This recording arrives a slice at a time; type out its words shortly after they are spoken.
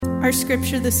Our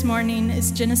scripture this morning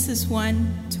is Genesis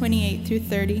 1:28 through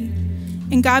 30.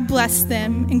 And God blessed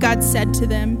them, and God said to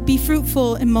them, "Be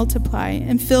fruitful and multiply,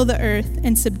 and fill the earth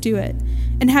and subdue it,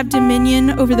 and have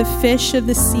dominion over the fish of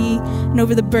the sea, and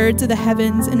over the birds of the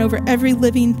heavens, and over every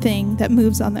living thing that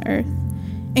moves on the earth."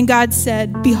 And God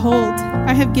said, "Behold,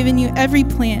 I have given you every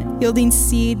plant yielding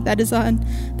seed that is on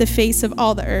the face of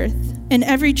all the earth, and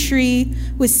every tree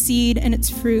with seed and its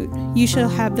fruit, you shall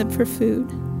have them for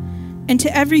food. And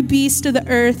to every beast of the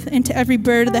earth, and to every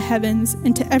bird of the heavens,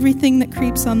 and to everything that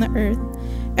creeps on the earth,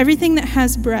 everything that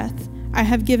has breath, I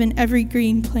have given every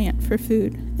green plant for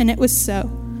food." And it was so.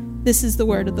 This is the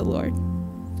word of the Lord.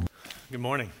 Good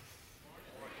morning.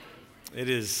 It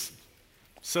is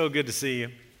so good to see you.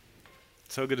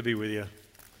 So good to be with you.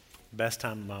 Best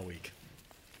time of my week.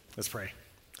 Let's pray.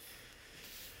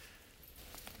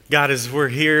 God, as we're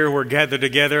here, we're gathered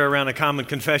together around a common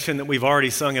confession that we've already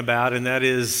sung about, and that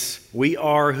is, we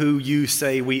are who you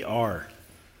say we are.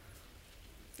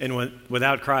 And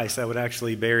without Christ, that would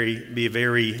actually be a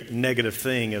very negative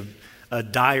thing, a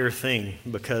dire thing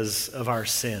because of our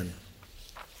sin.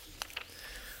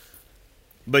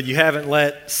 But you haven't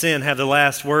let sin have the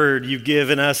last word. You've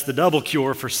given us the double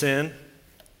cure for sin,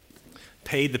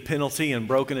 paid the penalty and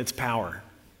broken its power.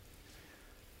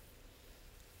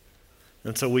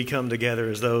 And so we come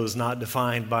together as those not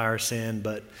defined by our sin,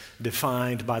 but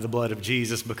defined by the blood of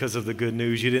Jesus because of the good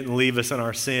news. You didn't leave us in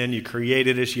our sin. You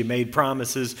created us. You made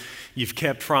promises. You've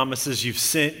kept promises. You've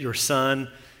sent your Son,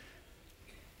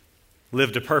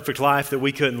 lived a perfect life that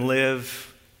we couldn't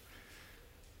live.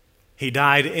 He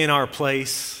died in our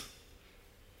place,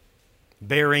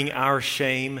 bearing our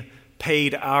shame,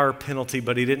 paid our penalty,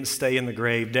 but he didn't stay in the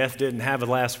grave. Death didn't have the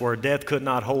last word. Death could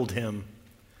not hold him.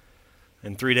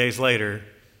 And 3 days later,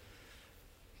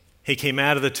 he came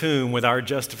out of the tomb with our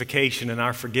justification and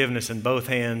our forgiveness in both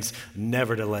hands,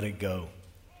 never to let it go.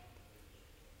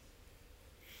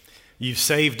 You've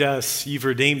saved us. You've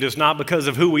redeemed us, not because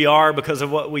of who we are, because of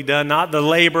what we've done. Not the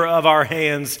labor of our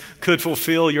hands could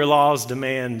fulfill your law's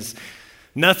demands.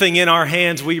 Nothing in our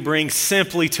hands we bring,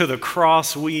 simply to the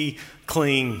cross we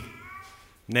cling.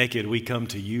 Naked we come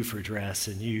to you for dress,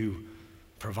 and you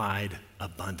provide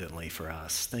abundantly for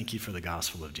us. Thank you for the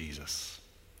gospel of Jesus.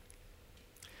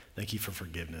 Thank you for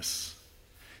forgiveness.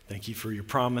 Thank you for your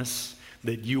promise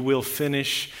that you will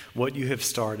finish what you have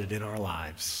started in our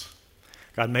lives.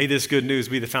 God, may this good news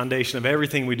be the foundation of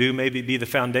everything we do. Maybe it be the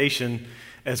foundation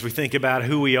as we think about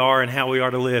who we are and how we are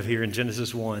to live here in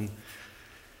Genesis 1.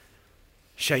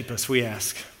 Shape us, we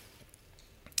ask.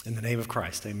 In the name of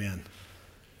Christ, amen.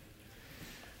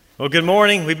 Well, good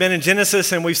morning. We've been in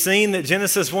Genesis, and we've seen that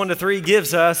Genesis 1-3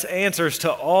 gives us answers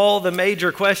to all the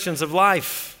major questions of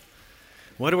life.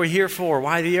 What are we here for?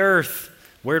 Why the earth?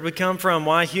 Where did we come from?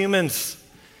 Why humans?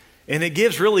 And it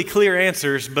gives really clear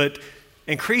answers, but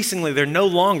increasingly there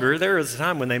is a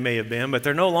time when they may have been, but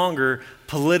they're no longer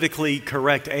politically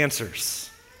correct answers.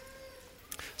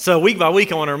 So week by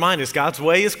week, I want to remind us, God's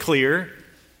way is clear.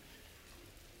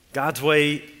 God's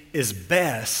way is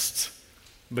best.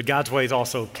 But God's way is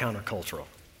also countercultural.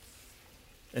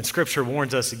 And Scripture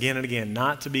warns us again and again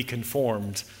not to be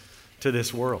conformed to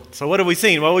this world. So what have we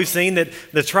seen? Well, we've seen that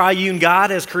the triune God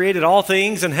has created all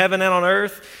things in heaven and on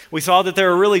earth. We saw that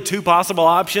there are really two possible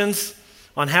options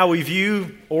on how we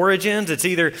view origins. It's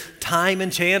either time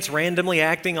and chance randomly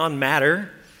acting on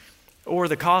matter, or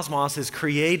the cosmos is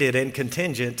created and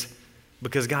contingent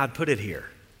because God put it here.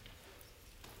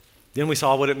 Then we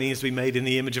saw what it means to be made in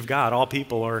the image of God. All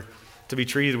people are to be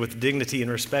treated with dignity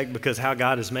and respect because how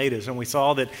God has made us. And we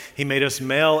saw that he made us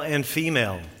male and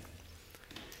female.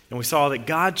 And we saw that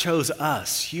God chose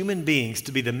us, human beings,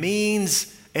 to be the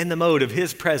means and the mode of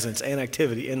his presence and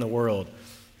activity in the world.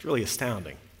 It's really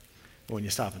astounding when you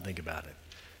stop and think about it.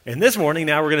 And this morning,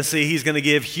 now we're going to see he's going to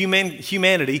give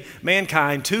humanity,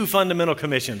 mankind, two fundamental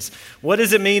commissions. What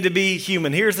does it mean to be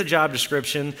human? Here's the job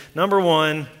description. Number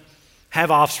 1,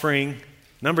 have offspring.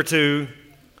 Number 2,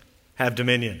 have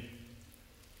dominion.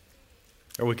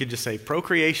 Or we could just say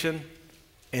procreation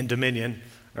and dominion,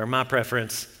 or my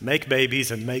preference, make babies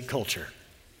and make culture.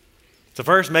 So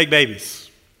first, make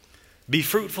babies. Be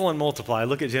fruitful and multiply.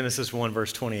 Look at Genesis 1,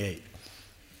 verse 28.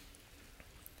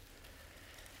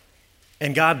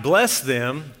 And God blessed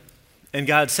them, and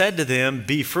God said to them,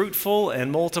 "Be fruitful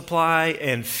and multiply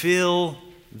and fill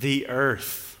the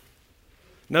earth."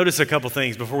 Notice a couple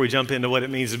things before we jump into what it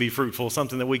means to be fruitful,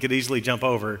 something that we could easily jump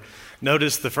over.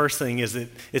 Notice the first thing is that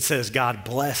it says God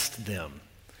blessed them.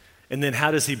 And then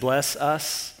how does he bless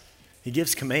us? He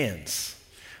gives commands.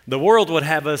 The world would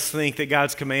have us think that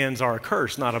God's commands are a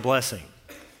curse, not a blessing.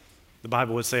 The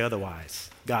Bible would say otherwise.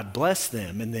 God blessed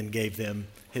them and then gave them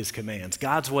his commands.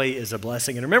 God's way is a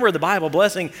blessing. And remember, the Bible,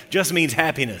 blessing just means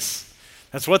happiness.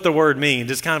 That's what the word means.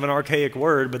 It's kind of an archaic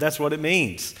word, but that's what it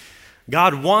means.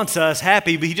 God wants us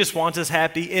happy, but he just wants us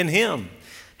happy in him,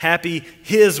 happy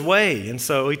his way. And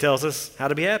so he tells us how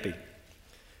to be happy.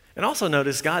 And also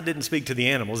notice, God didn't speak to the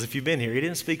animals. If you've been here, he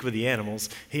didn't speak with the animals.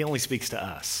 He only speaks to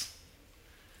us.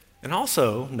 And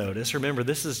also notice, remember,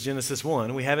 this is Genesis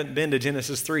 1. We haven't been to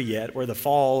Genesis 3 yet, where the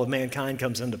fall of mankind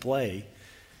comes into play.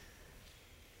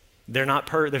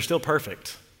 They're still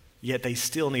perfect, yet they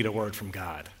still need a word from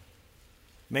God.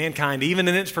 Mankind, even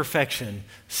in its perfection,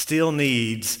 still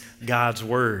needs God's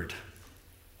word.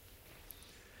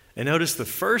 And notice the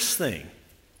first thing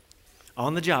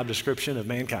on the job description of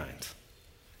mankind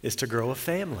is to grow a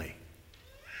family,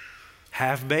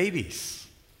 have babies,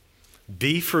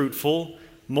 be fruitful,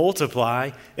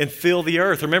 multiply, and fill the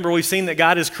earth. Remember, we've seen that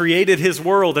God has created his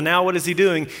world, and now what is he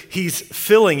doing? He's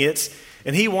filling it,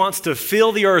 and he wants to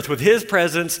fill the earth with his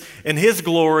presence and his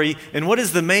glory. And what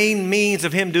is the main means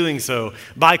of him doing so?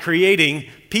 By creating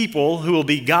people who will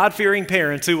be God-fearing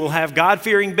parents, who will have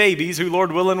God-fearing babies, who,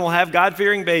 Lord willing, will have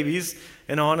God-fearing babies,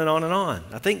 and on and on and on.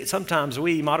 I think sometimes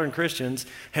we, modern Christians,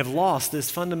 have lost this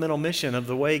fundamental mission of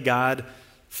the way God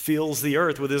fills the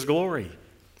earth with his glory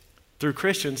through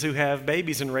Christians who have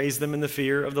babies and raise them in the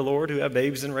fear of the Lord, who have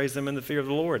babies and raise them in the fear of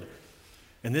the Lord.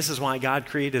 And this is why God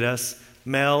created us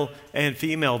male and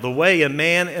female. The way a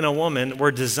man and a woman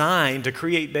were designed to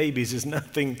create babies is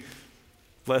nothing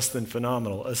less than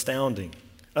phenomenal, astounding.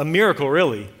 A miracle,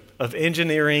 really, of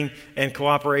engineering and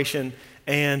cooperation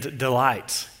and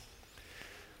delight.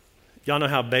 Y'all know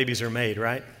how babies are made,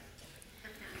 right?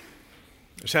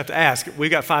 Just have to ask.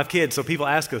 We've got 5 kids, so people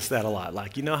ask us that a lot.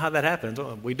 Like, you know how that happens?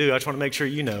 Well, we do. I just want to make sure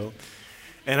you know.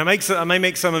 And I may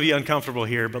make some of you uncomfortable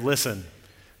here, but listen,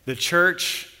 the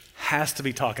church has to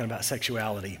be talking about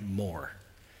sexuality more.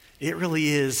 It really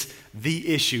is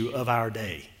the issue of our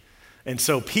day. And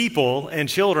so people and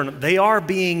children, they are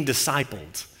being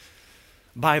discipled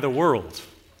by the world.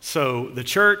 So the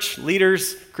church,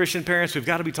 leaders, Christian parents, we've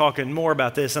got to be talking more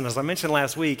about this. And as I mentioned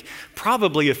last week,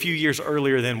 probably a few years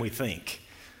earlier than we think.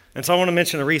 And so I want to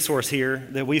mention a resource here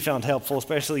that we found helpful,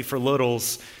 especially for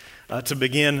littles, to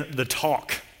begin the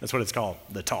talk. That's what it's called,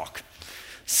 the talk.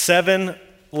 7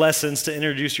 lessons to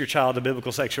introduce your child to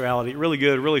biblical sexuality. Really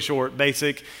good, really short,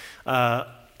 basic,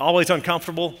 always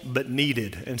uncomfortable, but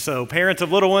needed. And so parents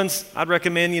of little ones, I'd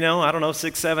recommend,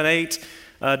 6, 7, 8,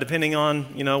 depending on,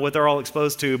 what they're all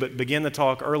exposed to, but begin the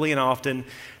talk early and often.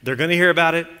 They're going to hear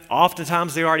about it.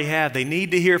 Oftentimes they already have. They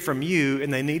need to hear from you,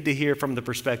 and they need to hear from the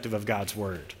perspective of God's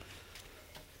word.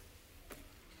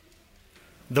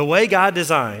 The way God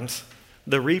designs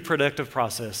the reproductive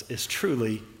process is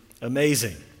truly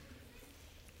amazing.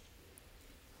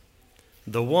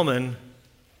 The woman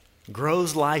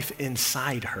grows life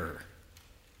inside her.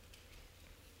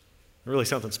 There's really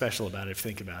something special about it if you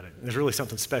think about it. There's really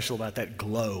something special about that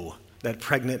glow, that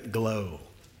pregnant glow.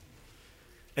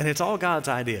 And it's all God's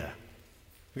idea.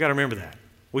 We've got to remember that.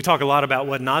 We talk a lot about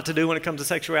what not to do when it comes to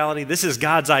sexuality. This is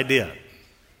God's idea.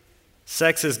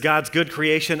 Sex is God's good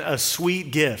creation, a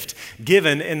sweet gift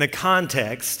given in the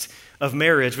context of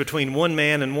marriage between one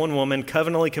man and one woman,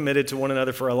 covenantally committed to one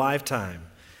another for a lifetime.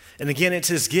 And again, it's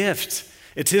his gift.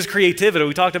 It's his creativity.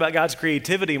 We talked about God's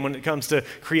creativity when it comes to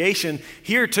creation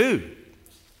here too.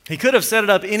 He could have set it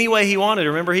up any way he wanted.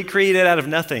 Remember, he created out of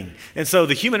nothing. And so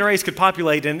the human race could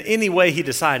populate in any way he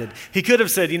decided. He could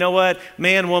have said, you know what,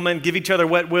 man, woman, give each other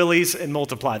wet willies and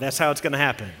multiply. That's how it's going to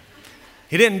happen.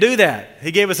 He didn't do that.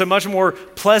 He gave us a much more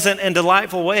pleasant and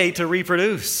delightful way to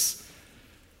reproduce.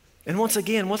 And once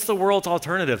again, what's the world's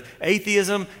alternative?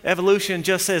 Atheism, evolution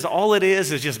just says all it is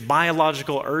just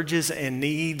biological urges and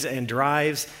needs and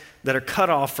drives that are cut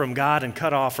off from God and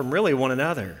cut off from really one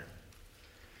another.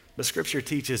 But Scripture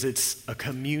teaches it's a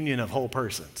communion of whole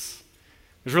persons.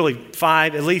 There's really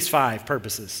at least five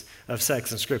purposes of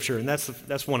sex in Scripture, and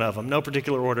that's one of them. No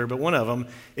particular order, but one of them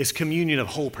is communion of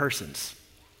whole persons.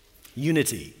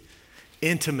 Unity,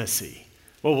 intimacy.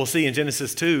 Well, we'll see in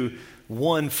Genesis 2,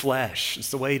 one flesh.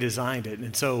 It's the way he designed it.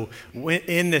 And so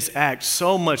in this act,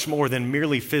 so much more than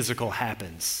merely physical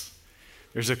happens.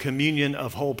 There's a communion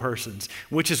of whole persons,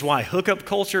 which is why hookup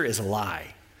culture is a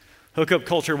lie. Hookup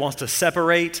culture wants to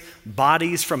separate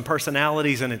bodies from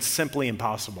personalities, and it's simply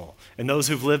impossible. And those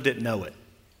who've lived it know it.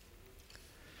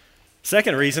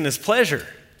 Second reason is pleasure.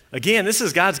 Again, this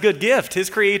is God's good gift, his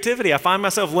creativity. I find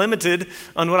myself limited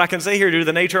on what I can say here due to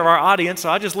the nature of our audience, so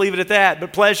I'll just leave it at that.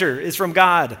 But pleasure is from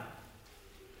God.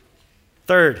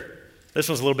 Third, this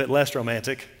one's a little bit less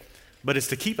romantic, but it's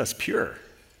to keep us pure.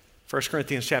 1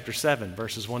 Corinthians chapter 7,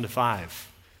 verses 1 to 5.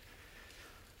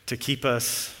 to keep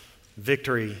us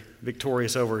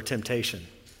victorious over temptation.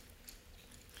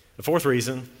 The fourth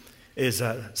reason is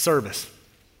service.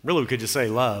 Really, we could just say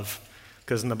love,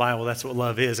 because in the Bible, that's what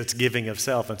love is. It's giving of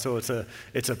self. And so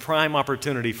it's a prime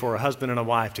opportunity for a husband and a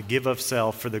wife to give of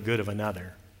self for the good of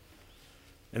another.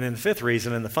 And then the fifth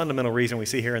reason, and the fundamental reason we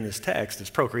see here in this text, is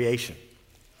procreation.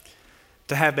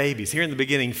 To have babies. Here in the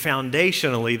beginning,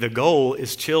 foundationally, the goal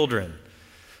is children.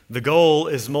 The goal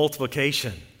is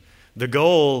multiplication. The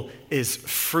goal is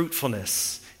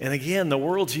fruitfulness. And again, the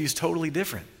world's used totally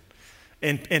different.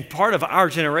 And part of our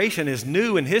generation is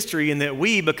new in history in that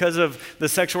we, because of the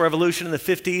sexual revolution in the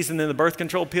 50s and then the birth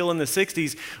control pill in the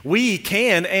 60s, we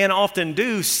can and often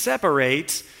do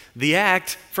separate the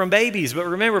act from babies. But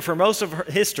remember, for most of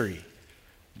history,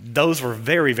 those were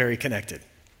very, very connected.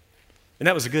 And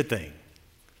that was a good thing.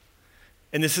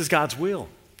 And this is God's will.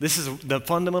 This is the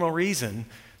fundamental reason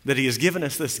that he has given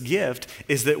us this gift,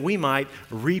 is that we might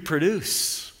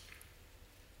reproduce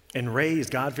and raise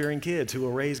God-fearing kids who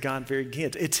will raise God-fearing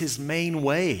kids. It's his main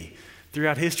way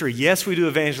throughout history. Yes, we do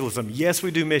evangelism. Yes, we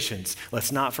do missions.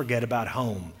 Let's not forget about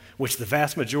home, which the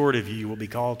vast majority of you will be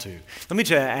called to. Let me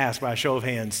just ask by a show of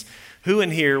hands, who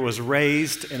in here was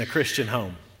raised in a Christian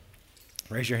home?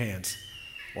 Raise your hands.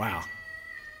 Wow.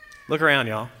 Look around,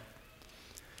 y'all.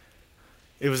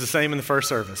 It was the same in the first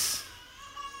service.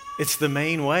 It's the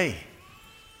main way.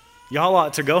 Y'all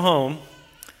ought to go home,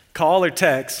 call or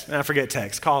text, and I forget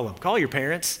text, call them. Call your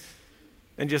parents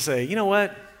and just say, you know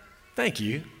what? Thank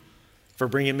you for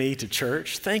bringing me to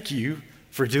church. Thank you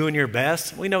for doing your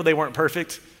best. We know they weren't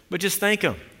perfect, but just thank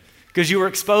them. Because you were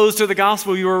exposed to the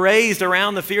gospel. You were raised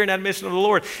around the fear and admonition of the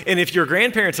Lord. And if your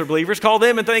grandparents are believers, call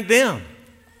them and thank them.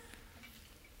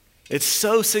 It's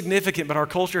so significant, but our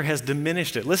culture has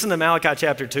diminished it. Listen to Malachi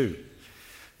chapter 2.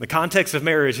 The context of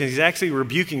marriage, and he's actually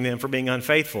rebuking them for being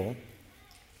unfaithful.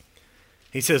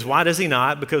 He says, why does he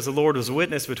not? Because the Lord was a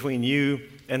witness between you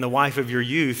and the wife of your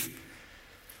youth,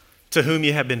 to whom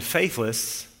you have been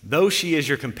faithless, though she is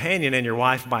your companion and your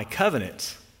wife by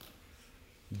covenant.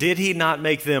 Did he not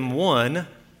make them one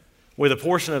with a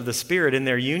portion of the Spirit in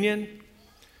their union?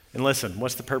 And listen,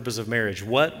 what's the purpose of marriage?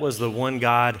 What was the one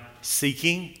God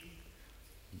seeking?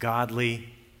 Godly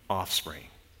offspring.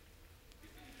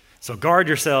 So guard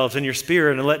yourselves in your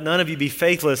spirit and let none of you be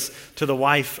faithless to the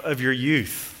wife of your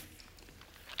youth.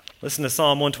 Listen to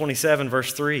Psalm 127,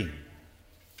 verse 3.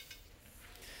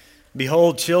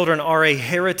 Behold, children are a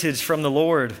heritage from the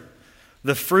Lord,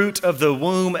 the fruit of the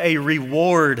womb a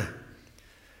reward.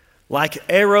 Like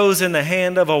arrows in the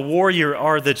hand of a warrior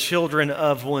are the children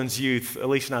of one's youth.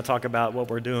 Alicia and I talk about what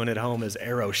we're doing at home as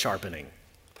arrow sharpening.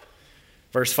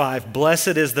 Verse 5,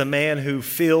 blessed is the man who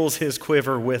fills his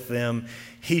quiver with them.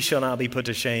 He shall not be put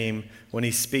to shame when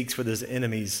he speaks with his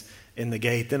enemies in the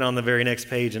gate. Then on the very next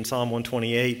page in Psalm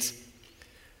 128,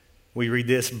 we read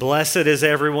this, blessed is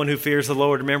everyone who fears the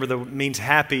Lord. Remember, that means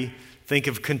happy. Think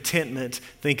of contentment.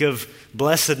 Think of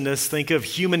blessedness. Think of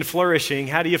human flourishing.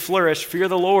 How do you flourish? Fear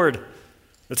the Lord.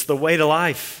 It's the way to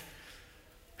life.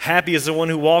 Happy is the one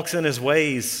who walks in his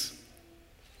ways.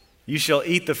 You shall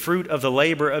eat the fruit of the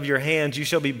labor of your hands. You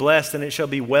shall be blessed, and it shall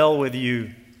be well with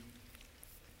you.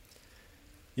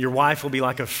 Your wife will be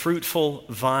like a fruitful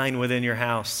vine within your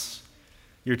house.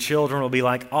 Your children will be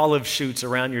like olive shoots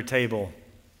around your table.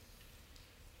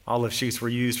 Olive shoots were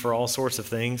used for all sorts of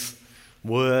things,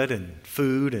 wood and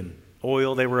food and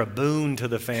oil. They were a boon to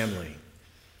the family.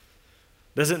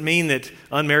 Doesn't mean that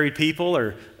unmarried people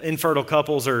or infertile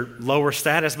couples are lower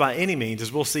status by any means. As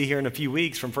we'll see here in a few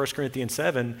weeks from 1 Corinthians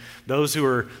 7, those who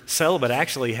are celibate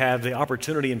actually have the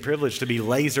opportunity and privilege to be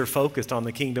laser focused on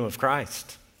the kingdom of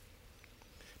Christ.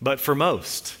 But for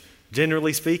most,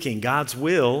 generally speaking, God's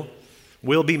will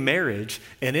be marriage,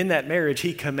 and in that marriage,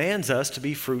 he commands us to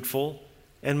be fruitful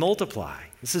and multiply.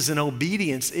 This is an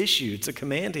obedience issue. It's a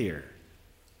command here.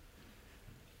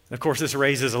 Of course, this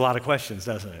raises a lot of questions,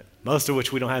 doesn't it? Most of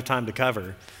which we don't have time to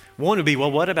cover. One would be, well,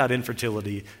 what about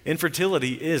infertility?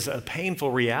 Infertility is a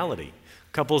painful reality.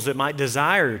 Couples that might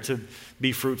desire to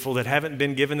be fruitful that haven't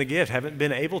been given the gift, haven't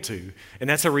been able to. And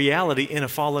that's a reality in a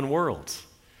fallen world.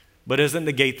 But it doesn't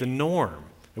negate the norm.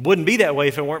 It wouldn't be that way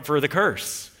if it weren't for the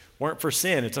curse, weren't for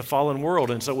sin. It's a fallen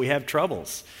world, and so we have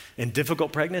troubles and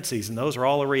difficult pregnancies, and those are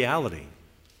all a reality.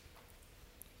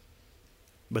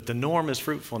 But the norm is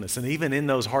fruitfulness. And even in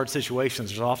those hard situations,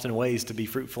 there's often ways to be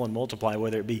fruitful and multiply,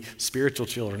 whether it be spiritual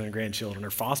children and grandchildren or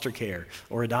foster care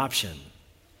or adoption.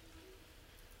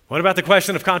 What about the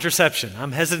question of contraception?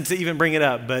 I'm hesitant to even bring it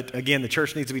up, but again, the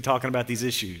church needs to be talking about these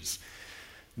issues.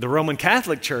 The Roman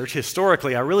Catholic Church,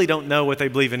 historically, I really don't know what they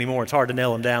believe anymore. It's hard to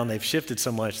nail them down. They've shifted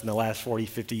so much in the last 40,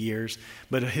 50 years.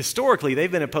 But historically,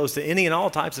 they've been opposed to any and all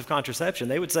types of contraception.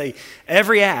 They would say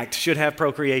every act should have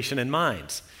procreation in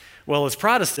mind. Well, as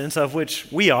Protestants, of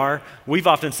which we are, we've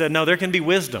often said, no, there can be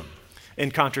wisdom in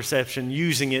contraception,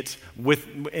 using it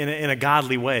in a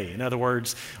godly way. In other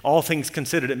words, all things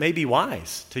considered, it may be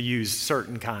wise to use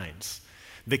certain kinds.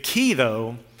 The key,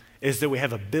 though, is that we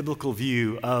have a biblical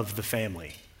view of the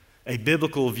family, a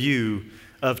biblical view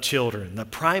of children. The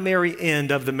primary end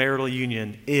of the marital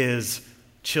union is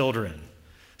children.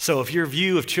 So if your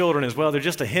view of children is, well, they're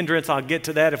just a hindrance, I'll get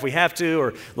to that if we have to,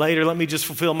 or later, let me just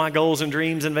fulfill my goals and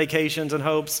dreams and vacations and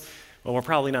hopes, well, we're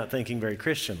probably not thinking very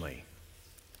Christianly.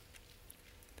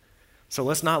 So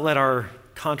let's not let our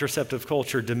contraceptive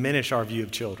culture diminish our view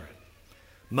of children.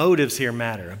 Motives here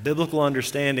matter. A biblical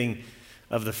understanding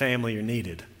of the family are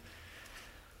needed.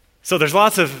 So there's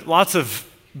lots of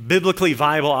biblically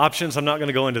viable options. I'm not going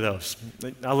to go into those.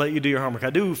 I'll let you do your homework.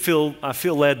 I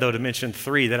feel led, though, to mention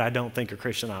 3 that I don't think are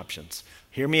Christian options.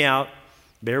 Hear me out.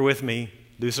 Bear with me.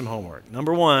 Do some homework.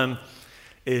 Number 1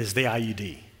 is the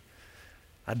IUD.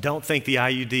 I don't think the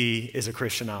IUD is a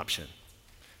Christian option.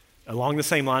 Along the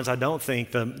same lines, I don't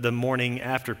think the morning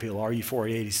after pill,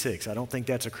 RU486, I don't think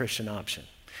that's a Christian option.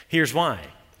 Here's why.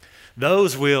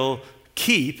 Those will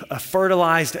keep a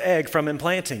fertilized egg from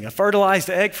implanting. A fertilized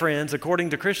egg, friends, according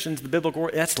to Christians, the biblical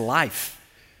word, that's life.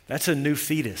 That's a new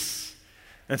fetus.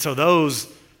 And so those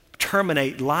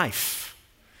terminate life.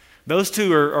 Those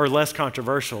 2 are less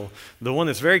controversial. The one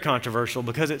that's very controversial,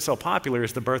 because it's so popular,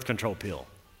 is the birth control pill.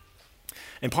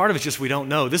 And part of it's just we don't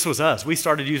know. This was us. We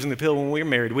started using the pill when we were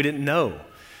married. We didn't know.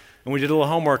 And we did a little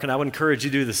homework, and I would encourage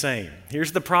you to do the same.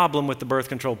 Here's the problem with the birth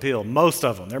control pill. Most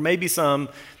of them. There may be some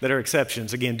that are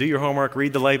exceptions. Again, do your homework,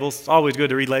 read the labels. It's always good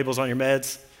to read labels on your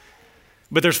meds.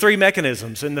 But there's 3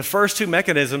 mechanisms, and the first 2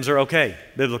 mechanisms are okay,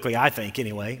 biblically, I think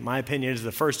anyway. My opinion is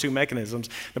the first 2 mechanisms.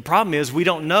 The problem is we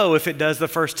don't know if it does the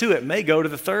first 2. It may go to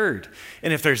the 3rd.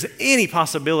 And if there's any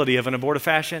possibility of an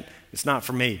abortifacient, it's not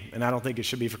for me, and I don't think it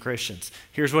should be for Christians.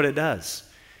 Here's what it does.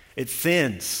 It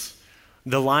thins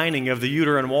the lining of the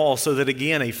uterine wall so that,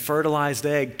 again, a fertilized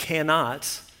egg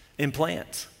cannot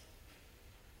implant.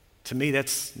 To me,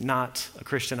 that's not a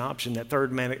Christian option. That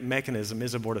 3rd mechanism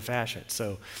is abortifacient.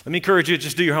 So let me encourage you to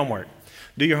just do your homework.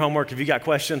 Do your homework. If you got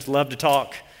questions, love to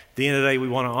talk. At the end of the day, we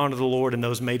want to honor the Lord and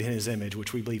those made in His image,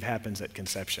 which we believe happens at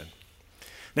conception.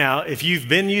 Now, if you've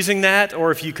been using that,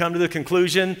 or if you come to the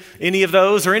conclusion, any of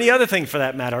those, or any other thing for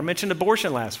that matter, I mentioned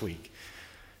abortion last week.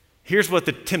 Here's what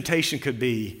the temptation could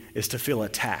be, is to feel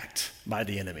attacked by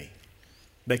the enemy.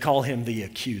 They call him the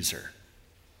accuser.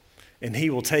 And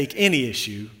he will take any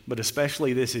issue, but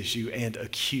especially this issue, and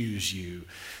accuse you.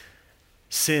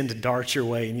 Send darts your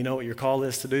way. And you know what your call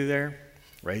is to do there?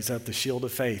 Raise up the shield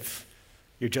of faith.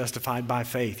 You're justified by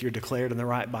faith. You're declared in the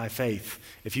right by faith.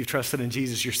 If you've trusted in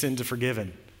Jesus, your sins are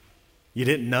forgiven. You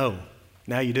didn't know.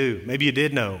 Now you do. Maybe you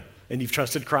did know, and you've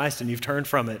trusted Christ and you've turned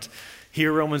from it.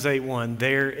 Here, Romans 8:1,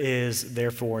 there is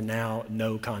therefore now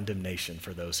no condemnation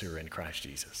for those who are in Christ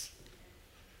Jesus.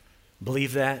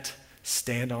 Believe that,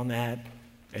 stand on that,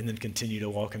 and then continue to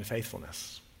walk in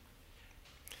faithfulness.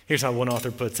 Here's how one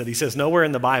author puts it. He says, nowhere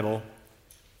in the Bible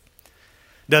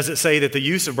does it say that the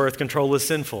use of birth control is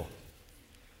sinful.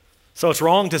 So it's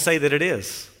wrong to say that it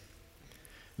is.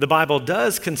 The Bible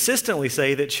does consistently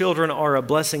say that children are a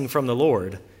blessing from the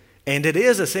Lord, and it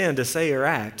is a sin to say or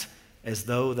act as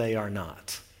though they are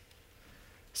not.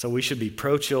 So we should be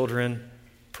pro-children,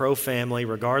 pro-family,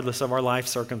 regardless of our life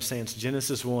circumstance.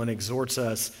 Genesis 1 exhorts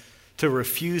us to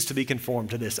refuse to be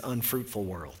conformed to this unfruitful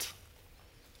world.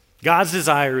 God's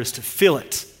desire is to fill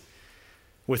it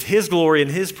with His glory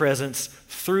and His presence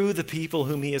through the people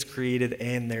whom He has created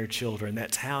and their children.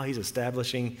 That's how He's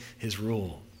establishing His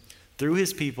rule, through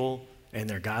His people and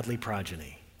their godly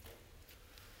progeny.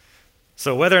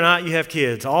 So whether or not you have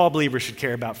kids, all believers should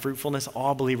care about fruitfulness.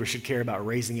 All believers should care about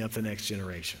raising up the next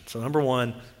generation. So number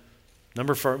one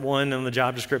on the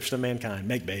job description of mankind,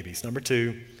 make babies. Number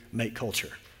 2, make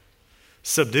culture.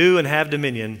 Subdue and have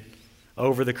dominion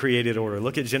over the created order.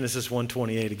 Look at Genesis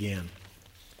 1:28 again.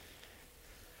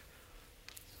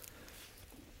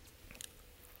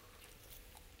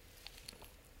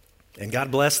 And God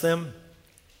blessed them,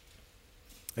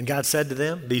 and God said to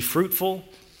them, be fruitful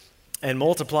and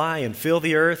multiply and fill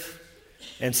the earth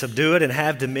and subdue it and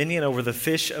have dominion over the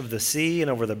fish of the sea and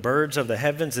over the birds of the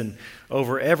heavens and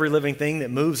over every living thing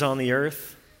that moves on the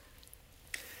earth.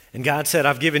 And God said,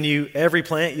 I've given you every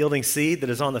plant yielding seed that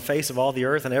is on the face of all the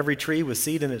earth, and every tree with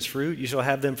seed in its fruit. You shall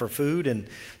have them for food, and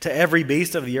to every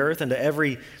beast of the earth, and to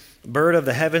every bird of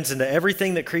the heavens and to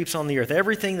everything that creeps on the earth,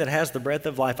 everything that has the breath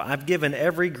of life. I've given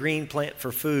every green plant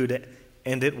for food,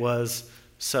 and it was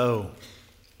so.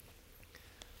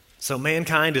 So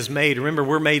mankind is made. Remember,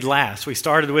 we're made last. We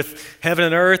started with heaven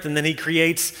and earth, and then he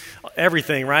creates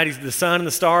everything, right? He's the sun and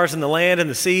the stars and the land and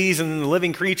the seas and the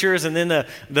living creatures and then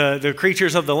the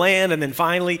creatures of the land. And then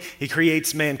finally, he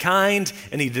creates mankind,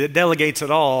 and he delegates it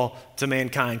all to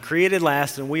mankind. Created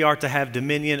last, and we are to have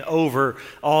dominion over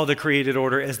all the created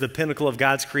order as the pinnacle of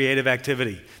God's creative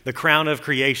activity, the crown of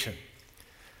creation.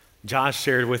 Josh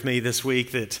shared with me this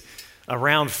week that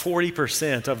around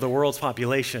 40% of the world's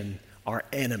population are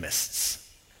animists.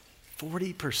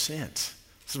 40%. This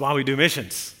is why we do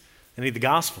missions. They need the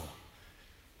gospel.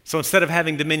 So instead of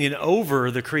having dominion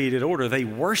over the created order, they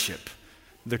worship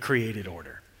the created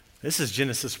order. This is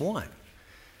Genesis 1.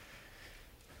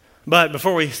 But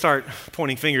before we start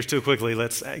pointing fingers too quickly,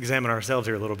 let's examine ourselves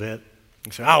here a little bit.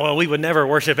 And say, oh, well, we would never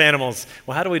worship animals.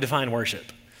 Well, how do we define worship?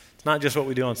 It's not just what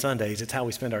we do on Sundays. It's how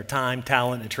we spend our time,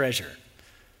 talent, and treasure.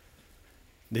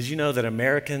 Did you know that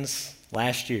Americans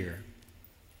last year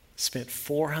spent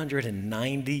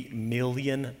 $490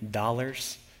 million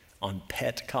on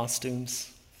pet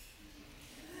costumes?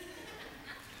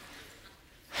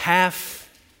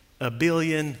 $500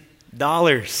 million.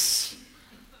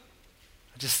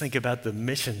 Just think about the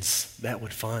missions that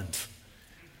would fund.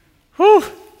 Whew.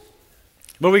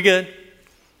 But we good.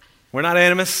 We're not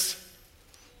animists.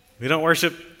 We don't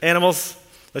worship animals.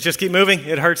 Let's just keep moving.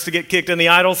 It hurts to get kicked in the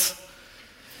idols.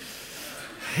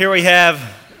 Here we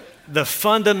have the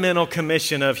fundamental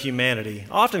commission of humanity,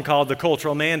 often called the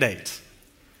cultural mandate.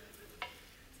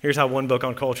 Here's how one book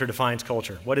on culture defines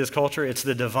culture. What is culture? It's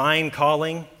the divine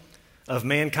calling of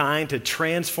mankind to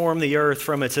transform the earth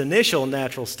from its initial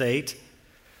natural state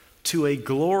to a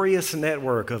glorious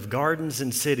network of gardens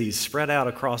and cities spread out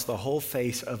across the whole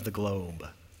face of the globe.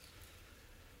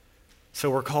 So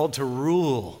we're called to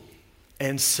rule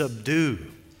and subdue.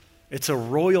 It's a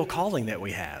royal calling that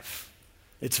we have.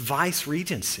 It's vice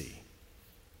regency.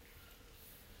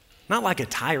 Not like a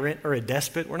tyrant or a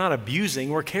despot. We're not abusing,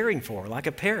 we're caring for, like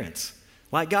a parent,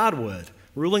 like God would,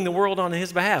 ruling the world on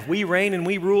his behalf. We reign and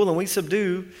we rule and we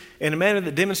subdue in a manner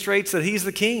that demonstrates that he's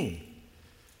the king.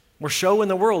 We're showing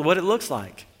the world what it looks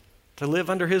like to live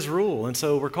under his rule. And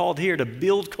so we're called here to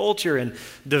build culture and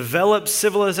develop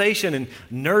civilization and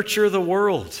nurture the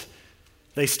world.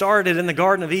 They started in the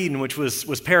Garden of Eden, which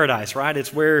was paradise, right?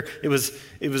 It's where it was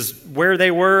where they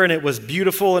were, and it was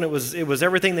beautiful, and it was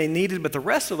everything they needed. But the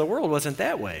rest of the world wasn't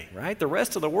that way, right? The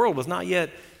rest of the world was not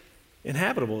yet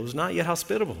inhabitable. It was not yet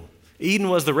hospitable. Eden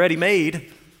was the ready-made.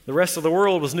 The rest of the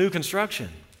world was new construction.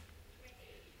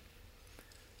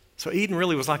 So Eden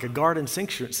really was like a garden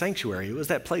sanctuary. It was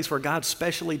that place where God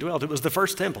specially dwelt. It was the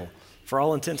first temple for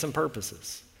all intents and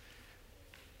purposes.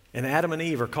 And Adam and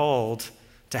Eve are called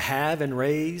to have and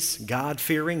raise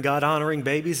God-fearing, God-honoring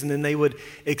babies, and then they would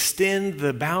extend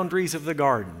the boundaries of the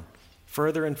garden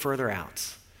further and further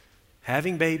out.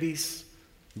 Having babies,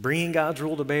 bringing God's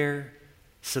rule to bear,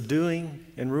 subduing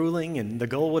and ruling, and the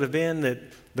goal would have been that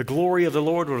the glory of the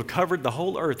Lord would have covered the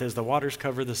whole earth as the waters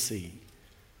cover the sea.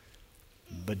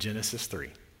 But Genesis 3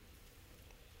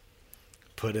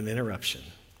 put an interruption.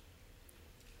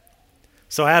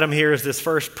 So Adam here is this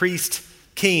first priest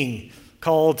king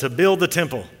called to build the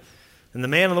temple, and the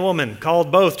man and the woman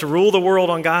called both to rule the world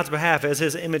on God's behalf as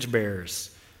his image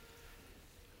bearers.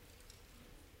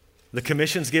 The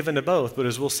commission's given to both, but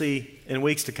as we'll see in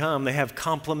weeks to come, they have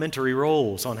complementary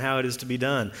roles on how it is to be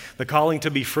done. The calling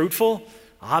to be fruitful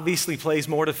obviously plays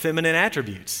more to feminine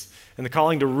attributes. And the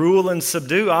calling to rule and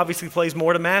subdue obviously plays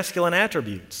more to masculine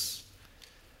attributes.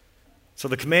 So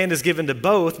the command is given to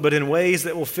both, but in ways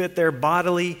that will fit their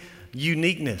bodily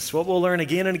uniqueness. What we'll learn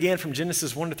again and again from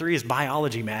Genesis 1 to 3 is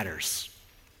biology matters.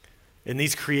 And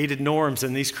these created norms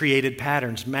and these created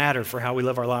patterns matter for how we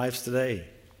live our lives today.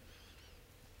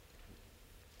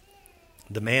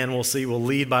 The man, we'll see, will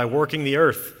lead by working the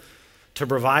earth to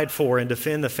provide for and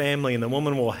defend the family, and the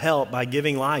woman will help by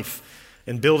giving life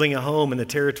and building a home in the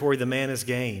territory the man has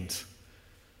gained,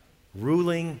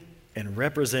 ruling and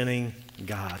representing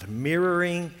God,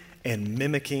 mirroring and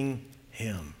mimicking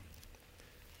him.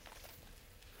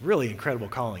 Really incredible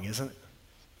calling, isn't it?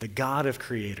 The God of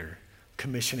Creator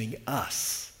commissioning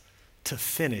us to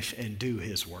finish and do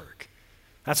his work.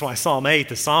 That's why Psalm 8,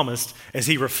 the psalmist, as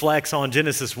he reflects on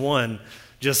Genesis 1,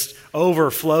 just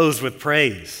overflows with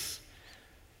praise.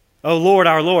 O Lord,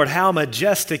 our Lord, how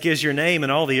majestic is your name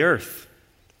in all the earth.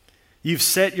 You've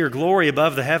set your glory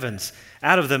above the heavens.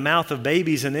 Out of the mouth of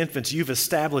babies and infants, you've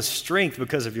established strength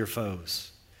because of your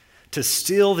foes, to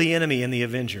still the enemy and the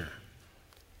avenger.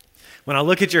 When I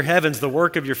look at your heavens, the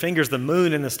work of your fingers, the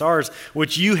moon and the stars,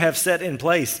 which you have set in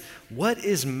place, what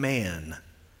is man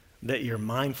that you're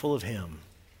mindful of him?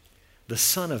 The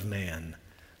Son of Man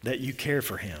that you care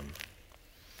for him.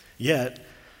 Yet,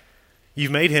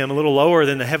 you've made him a little lower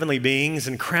than the heavenly beings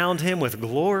and crowned him with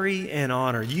glory and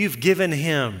honor. You've given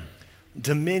him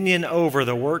dominion over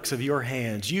the works of your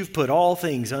hands. You've put all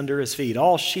things under his feet,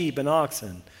 all sheep and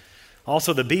oxen,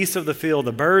 also the beasts of the field,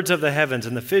 the birds of the heavens,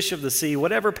 and the fish of the sea,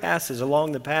 whatever passes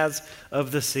along the paths of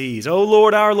the seas. O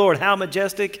Lord, our Lord, how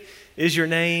majestic is your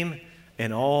name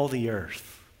in all the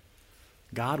earth.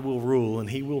 God will rule, and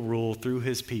he will rule through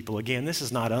his people. Again, this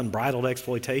is not unbridled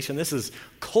exploitation. This is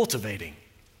cultivating.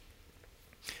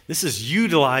 This is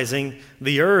utilizing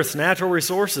the earth's natural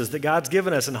resources that God's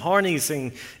given us and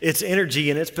harnessing its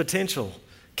energy and its potential,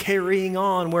 carrying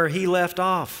on where he left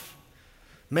off.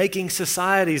 Making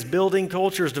societies, building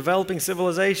cultures, developing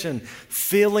civilization,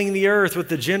 filling the earth with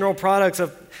the general products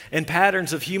and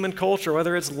patterns of human culture,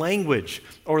 whether it's language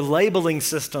or labeling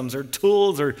systems or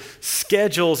tools or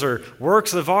schedules or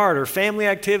works of art or family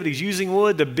activities, using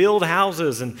wood to build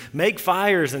houses and make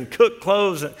fires and cook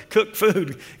clothes, cook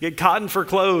food, get cotton for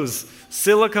clothes,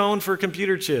 silicone for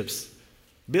computer chips,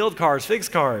 build cars, fix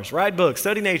cars, write books,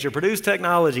 study nature, produce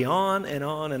technology, on and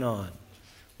on and on.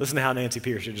 Listen to how Nancy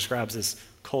Pierce describes this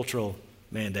cultural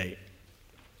mandate.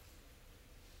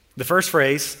 The first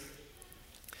phrase,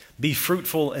 be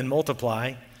fruitful and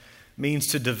multiply, means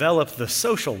to develop the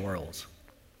social world.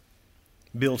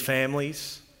 Build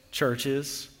families,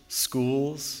 churches,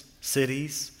 schools,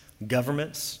 cities,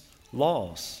 governments,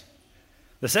 laws.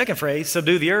 The second phrase,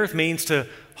 subdue the earth, means to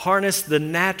harness the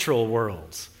natural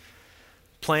worlds.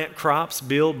 Plant crops,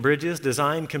 build bridges,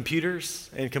 design computers,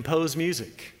 and compose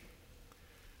music.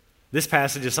 This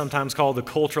passage is sometimes called the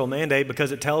cultural mandate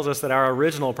because it tells us that our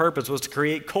original purpose was to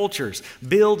create cultures,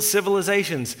 build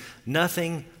civilizations,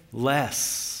 nothing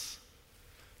less.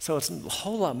 So it's a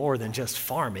whole lot more than just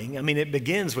farming. I mean, it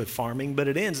begins with farming, but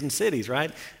it ends in cities,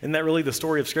 right? Isn't that really the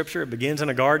story of Scripture? It begins in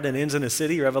a garden and ends in a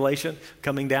city, Revelation,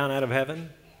 coming down out of heaven.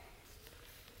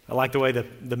 I like the way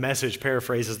the Message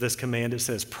paraphrases this command. It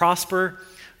says, prosper,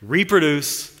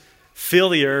 reproduce, fill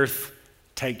the earth,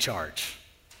 take charge.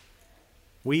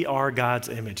 We are God's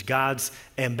image, God's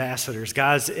ambassadors,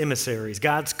 God's emissaries,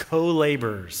 God's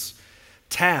co-laborers,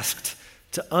 tasked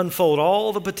to unfold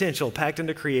all the potential packed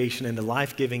into creation into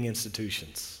life-giving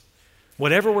institutions.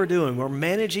 Whatever we're doing, we're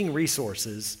managing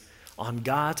resources on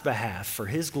God's behalf for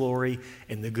his glory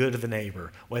and the good of the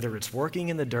neighbor, whether it's working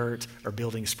in the dirt or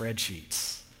building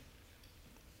spreadsheets.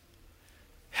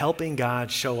 Helping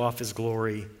God show off his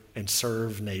glory and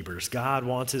serve neighbors. God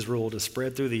wants his rule to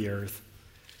spread through the earth,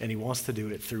 and he wants to do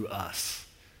it through us.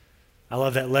 I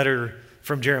love that letter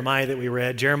from Jeremiah that we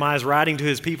read. Jeremiah is writing to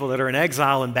his people that are in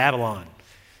exile in Babylon.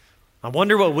 I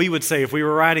wonder what we would say if we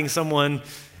were writing someone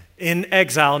in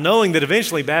exile, knowing that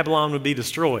eventually Babylon would be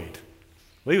destroyed.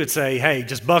 We would say, hey,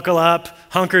 just buckle up,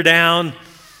 hunker down,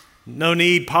 no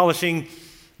need polishing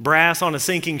brass on a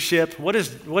sinking ship. What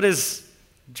does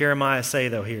Jeremiah say,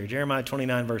 though, here? Jeremiah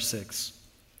 29, verse 6.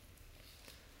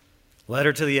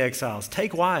 Letter to the exiles.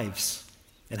 Take wives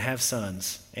and have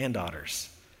sons and daughters.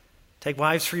 Take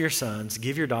wives for your sons,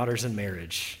 give your daughters in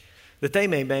marriage, that they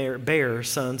may bear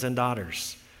sons and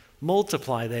daughters.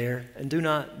 Multiply there and do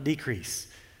not decrease.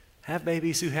 Have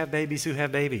babies who have babies who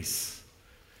have babies.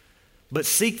 But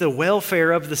seek the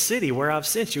welfare of the city where I've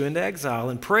sent you into exile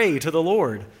and pray to the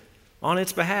Lord on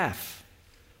its behalf.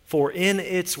 For in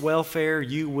its welfare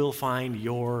you will find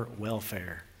your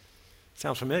welfare.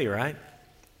 Sounds familiar, right?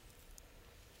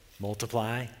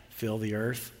 Multiply, fill the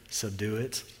earth, subdue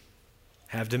it,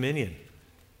 have dominion.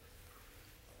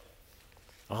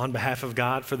 On behalf of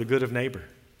God, for the good of neighbor.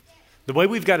 The way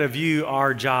we've got to view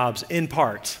our jobs in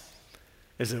part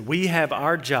is that we have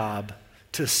our job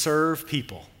to serve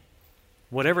people.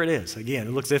 Whatever it is. Again,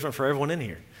 it looks different for everyone in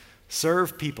here.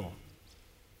 Serve people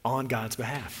on God's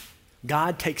behalf.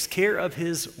 God takes care of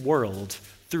his world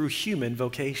through human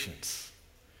vocations.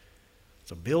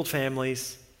 So build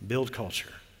families, build culture.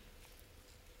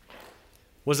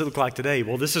 What does it look like today?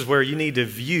 Well, this is where you need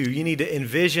to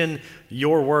envision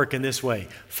your work in this way,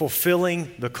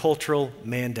 fulfilling the cultural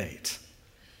mandate.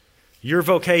 Your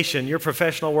vocation, your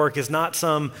professional work is not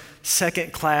some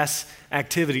second-class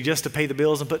activity just to pay the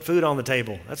bills and put food on the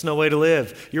table. That's no way to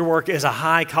live. Your work is a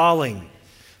high calling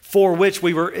for which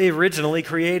we were originally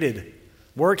created.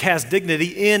 Work has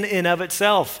dignity in and of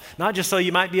itself, not just so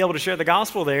you might be able to share the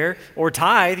gospel there or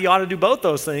tithe. You ought to do both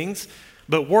those things,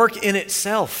 but work in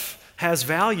itself has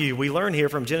value. We learn here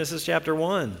from Genesis chapter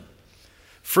 1.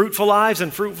 Fruitful lives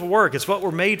and fruitful work. It's what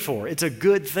we're made for. It's a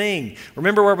good thing.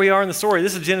 Remember where we are in the story.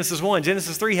 This is Genesis 1.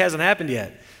 Genesis 3 hasn't happened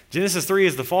yet. Genesis 3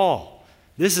 is the fall.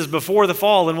 This is before the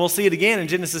fall, and we'll see it again in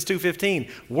Genesis 2:15.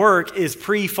 Work is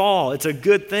pre-fall. It's a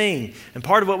good thing. And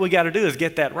part of what we got to do is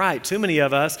get that right. Too many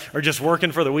of us are just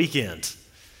working for the weekend.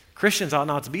 Christians ought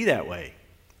not to be that way.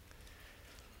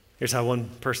 Here's how one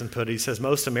person put it. He says,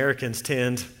 most Americans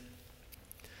tend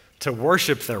to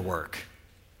worship their work,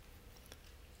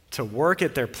 to work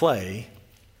at their play,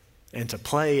 and to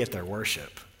play at their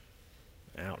worship.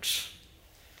 Ouch.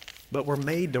 But we're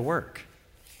made to work.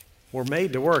 We're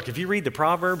made to work. If you read the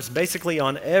Proverbs, basically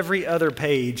on every other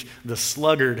page, the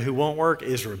sluggard who won't work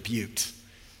is rebuked.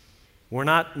 We're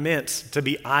not meant to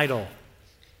be idle.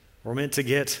 We're meant to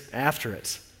get after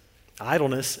it.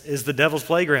 Idleness is the devil's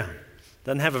playground.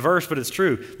 Doesn't have a verse, but it's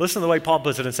true. Listen to the way Paul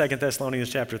puts it in 2 Thessalonians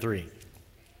chapter 3. It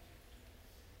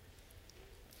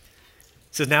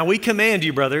says, now we command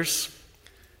you, brothers,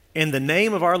 in the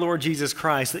name of our Lord Jesus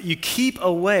Christ, that you keep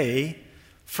away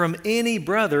from any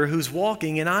brother who's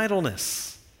walking in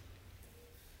idleness.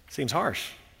 Seems harsh.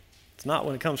 It's not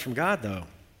when it comes from God, though.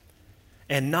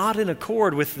 And not in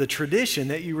accord with the tradition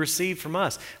that you received from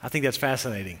us. I think that's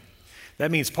fascinating.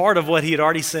 That means part of what he had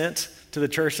already sent to the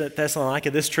church at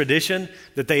Thessalonica, this tradition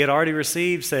that they had already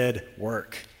received, said,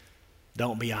 work.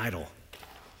 Don't be idle.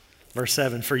 Verse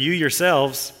 7, for you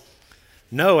yourselves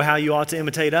know how you ought to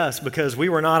imitate us, because we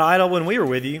were not idle when we were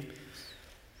with you,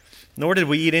 nor did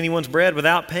we eat anyone's bread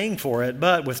without paying for it,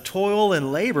 but with toil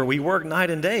and labor we worked night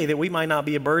and day, that we might not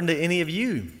be a burden to any of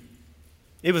you.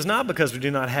 It was not because we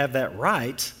do not have that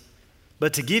right,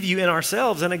 but to give you in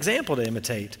ourselves an example to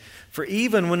imitate. For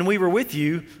even when we were with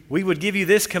you, we would give you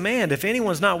this command, if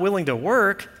anyone's not willing to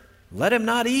work, let him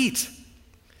not eat.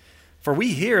 For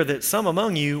we hear that some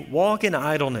among you walk in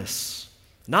idleness,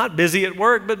 not busy at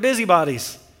work, but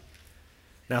busybodies.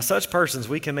 Now such persons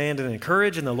we command and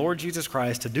encourage in the Lord Jesus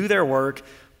Christ to do their work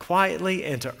quietly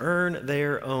and to earn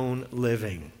their own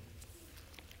living.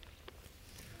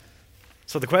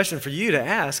 So the question for you to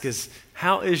ask is,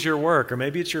 how is your work, or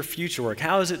maybe it's your future work,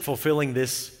 how is it fulfilling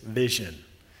this vision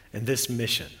and this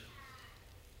mission?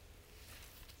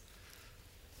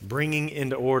 Bringing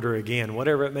into order again,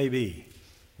 whatever it may be,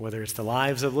 whether it's the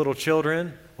lives of little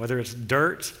children, whether it's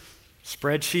dirt,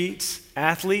 spreadsheets,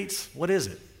 athletes, what is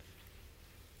it?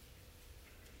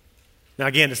 Now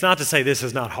again, it's not to say this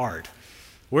is not hard.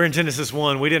 We're in Genesis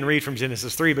 1. We didn't read from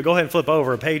Genesis 3, but go ahead and flip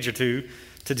over a page or two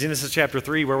to Genesis chapter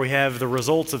 3, where we have the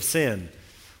results of sin.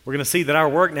 We're going to see that our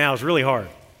work now is really hard.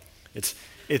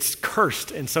 It's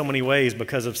cursed in so many ways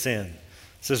because of sin.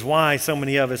 This is why so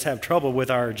many of us have trouble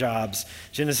with our jobs.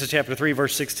 Genesis chapter 3,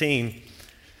 verse 16.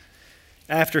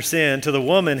 After sin, to the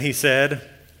woman he said,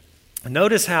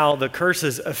 notice how the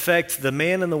curses affect the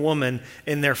man and the woman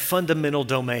in their fundamental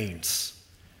domains.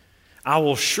 I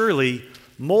will surely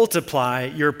multiply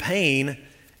your pain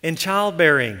in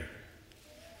childbearing.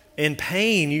 In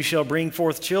pain you shall bring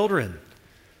forth children.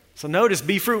 So notice,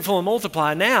 be fruitful and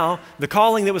multiply. Now, the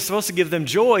calling that was supposed to give them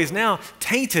joy is now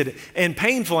tainted and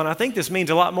painful. And I think this means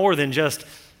a lot more than just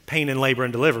pain and labor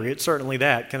and delivery. It's certainly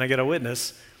that. Can I get a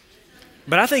witness?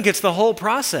 But I think it's the whole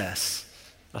process.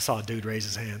 I saw a dude raise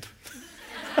his hand.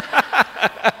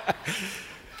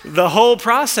 The whole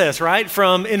process, right?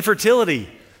 From infertility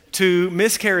to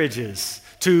miscarriages,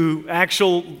 to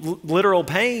actual literal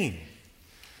pain,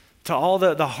 to all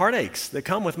the heartaches that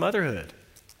come with motherhood.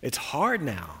 It's hard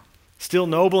now. Still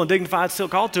noble and dignified, still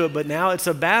called to it, but now it's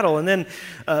a battle. And then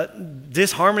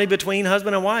disharmony between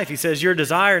husband and wife. He says, your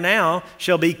desire now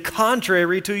shall be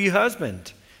contrary to your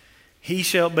husband. He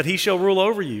shall rule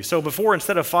over you. So before,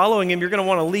 instead of following him, you're going to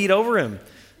want to lead over him.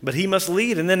 But he must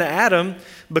lead. And then to Adam,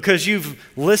 because you've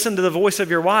listened to the voice of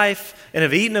your wife and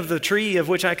have eaten of the tree of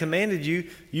which I commanded you,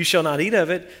 you shall not eat of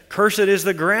it. Cursed is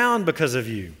the ground because of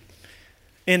you.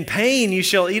 In pain you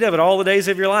shall eat of it all the days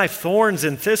of your life. Thorns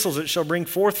and thistles it shall bring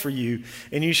forth for you,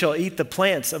 and you shall eat the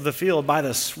plants of the field. By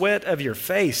the sweat of your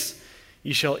face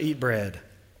you shall eat bread,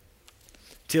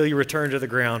 till you return to the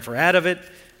ground. For out of it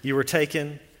you were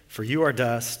taken, for you are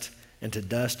dust, and to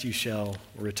dust you shall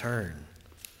return.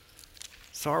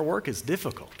 So our work is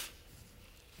difficult.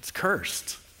 It's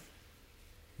cursed.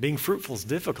 Being fruitful is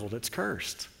difficult. It's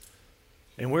cursed.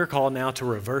 And we're called now to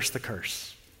reverse the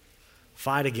curse.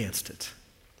 Fight against it.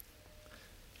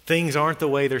 Things aren't the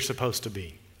way they're supposed to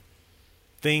be.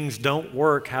 Things don't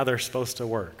work how they're supposed to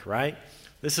work, right?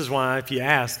 This is why, if you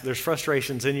ask, there's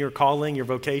frustrations in your calling, your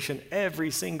vocation,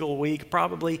 every single week,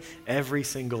 probably every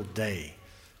single day.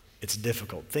 It's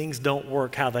difficult. Things don't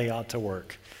work how they ought to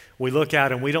work. We look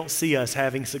out and we don't see us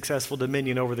having successful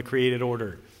dominion over the created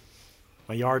order.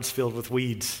 My yard's filled with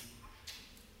weeds.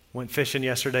 Went fishing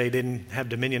yesterday, didn't have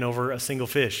dominion over a single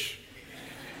fish.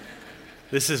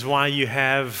 This is why you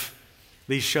have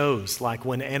these shows like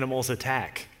When Animals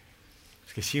Attack,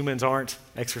 because humans aren't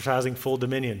exercising full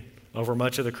dominion over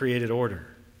much of the created order.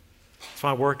 That's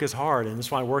why work is hard, and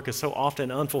that's why work is so often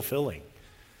unfulfilling.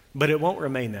 But it won't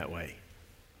remain that way.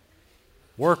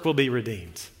 Work will be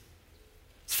redeemed.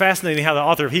 It's fascinating how the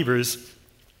author of Hebrews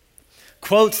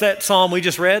quotes that psalm we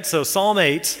just read. So Psalm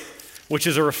 8, which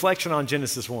is a reflection on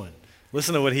Genesis 1.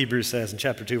 Listen to what Hebrews says in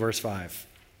chapter 2, verse 5.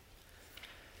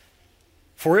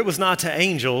 For it was not to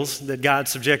angels that God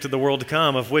subjected the world to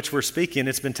come, of which we're speaking.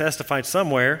 It's been testified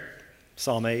somewhere,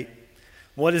 Psalm 8.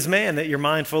 What is man that you're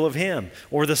mindful of him?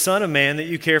 Or the son of man that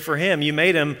you care for him? You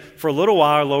made him for a little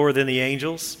while lower than the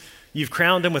angels. You've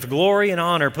crowned him with glory and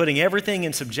honor, putting everything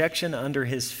in subjection under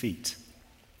his feet.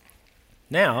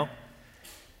 Now,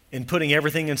 in putting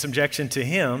everything in subjection to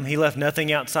him, he left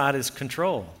nothing outside his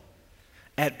control.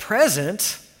 At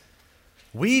present,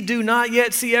 we do not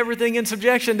yet see everything in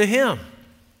subjection to him.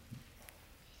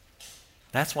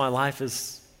 That's why life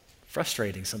is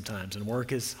frustrating sometimes and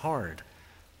work is hard.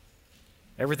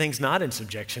 Everything's not in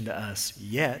subjection to us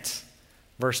yet.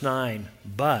 Verse 9,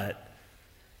 but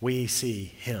we see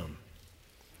him,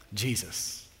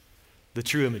 Jesus, the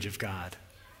true image of God,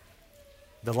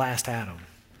 the last Adam.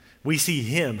 We see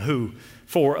him who,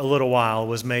 for a little while,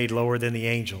 was made lower than the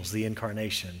angels, the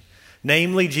incarnation.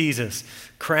 Namely, Jesus,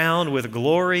 crowned with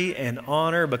glory and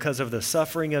honor because of the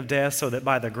suffering of death, so that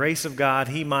by the grace of God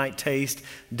he might taste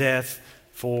death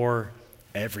for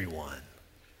everyone.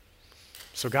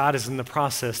 So God is in the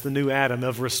process, the new Adam,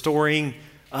 of restoring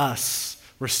us,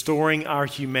 restoring our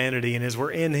humanity. And as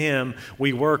we're in him,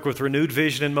 we work with renewed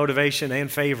vision and motivation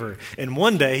and favor. And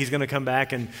one day he's going to come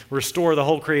back and restore the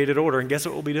whole created order. And guess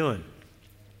what we'll be doing?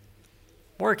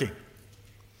 Working.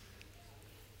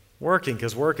 Working,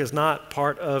 because work is not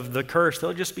part of the curse.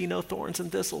 There'll just be no thorns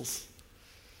and thistles.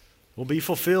 We'll be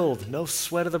fulfilled, no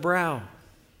sweat of the brow.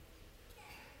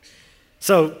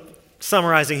 So,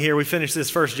 summarizing here, we finish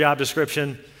this first job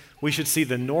description. We should see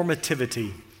the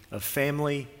normativity of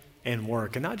family and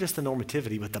work, and not just the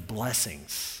normativity, but the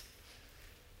blessings.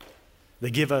 They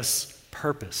give us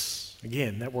purpose.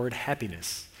 Again, that word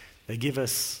happiness. They give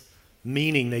us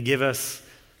meaning. They give us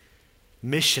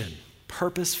mission,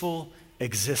 purposeful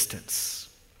existence,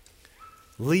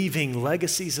 leaving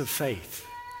legacies of faith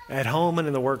at home and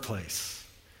in the workplace.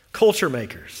 Culture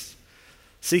makers,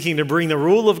 seeking to bring the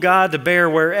rule of God to bear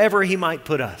wherever he might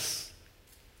put us.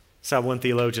 That's how one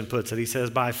theologian puts it. He says,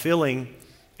 by filling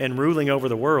and ruling over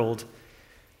the world,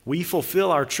 we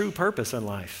fulfill our true purpose in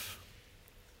life.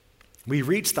 We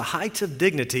reach the heights of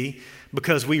dignity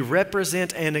because we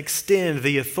represent and extend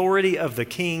the authority of the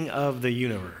King of the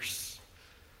universe.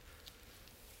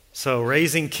 So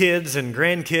raising kids and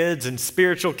grandkids and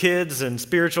spiritual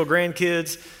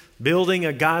grandkids, building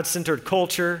a God-centered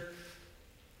culture,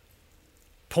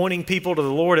 pointing people to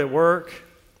the Lord at work,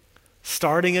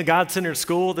 starting a God-centered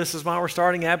school. This is why we're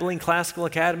starting Abilene Classical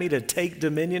Academy, to take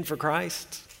dominion for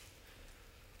Christ.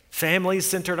 Families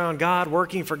centered on God,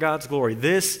 working for God's glory.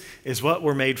 This is what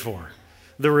we're made for.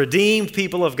 The redeemed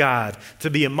people of God,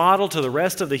 to be a model to the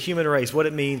rest of the human race, what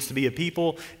it means to be a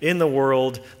people in the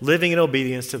world living in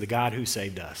obedience to the God who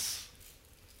saved us.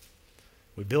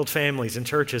 We build families and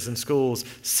churches and schools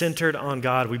centered on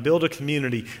God. We build a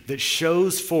community that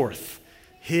shows forth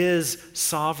his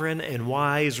sovereign and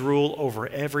wise rule over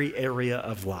every area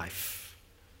of life.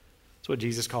 That's what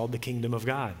Jesus called the kingdom of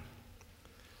God.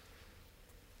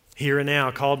 Here and now,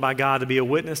 called by God to be a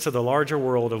witness to the larger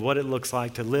world of what it looks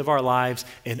like to live our lives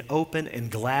in open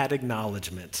and glad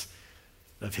acknowledgement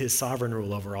of his sovereign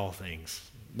rule over all things.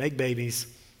 Make babies,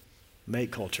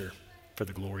 make culture for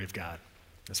the glory of God.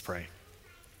 Let's pray.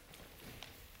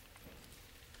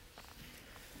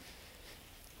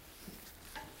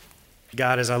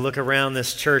 God, as I look around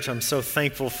this church, I'm so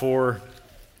thankful for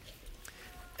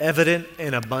evident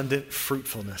and abundant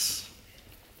fruitfulness.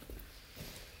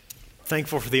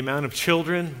 Thankful for the amount of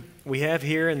children we have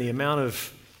here and the amount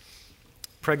of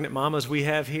pregnant mamas we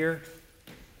have here,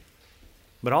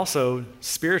 but also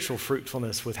spiritual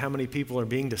fruitfulness with how many people are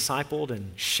being discipled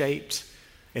and shaped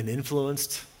and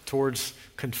influenced towards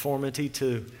conformity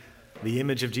to the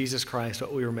image of Jesus Christ,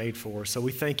 what we were made for. So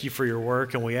we thank you for your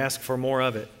work and we ask for more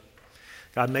of it.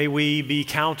 God, may we be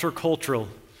countercultural,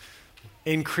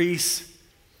 increase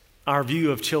our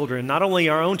view of children, not only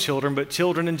our own children, but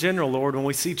children in general, Lord. When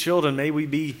we see children, may we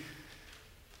be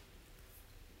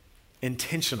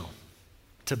intentional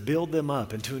to build them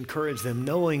up and to encourage them,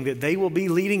 knowing that they will be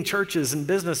leading churches and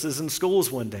businesses and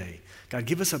schools one day. God,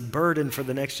 give us a burden for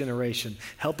the next generation.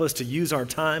 Help us to use our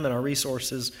time and our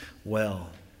resources well.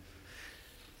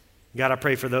 God, I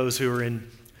pray for those who are in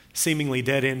seemingly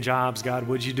dead-end jobs. God,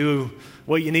 would you do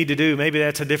what you need to do? Maybe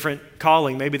that's a different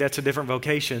calling. Maybe that's a different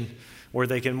vocation where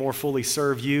they can more fully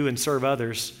serve you and serve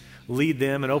others. Lead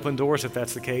them and open doors if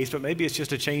that's the case. But maybe it's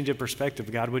just a change of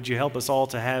perspective. God, would you help us all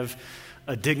to have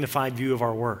a dignified view of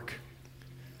our work?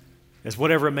 As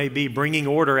whatever it may be, bringing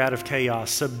order out of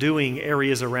chaos, subduing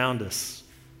areas around us.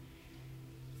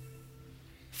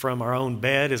 From our own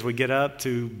bed as we get up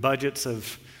to budgets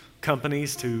of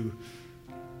companies, to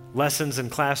lessons in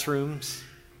classrooms,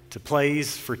 to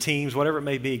plays for teams, whatever it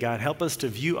may be. God, help us to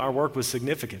view our work with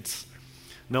significance,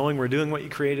 knowing we're doing what you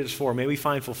created us for. May we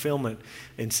find fulfillment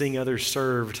in seeing others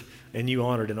served and you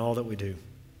honored in all that we do.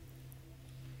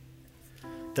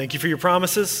 Thank you for your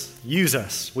promises. Use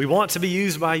us. We want to be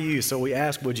used by you, so we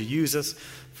ask, would you use us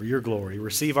for your glory?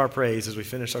 Receive our praise as we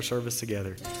finish our service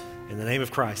together. In the name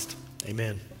of Christ,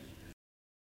 amen.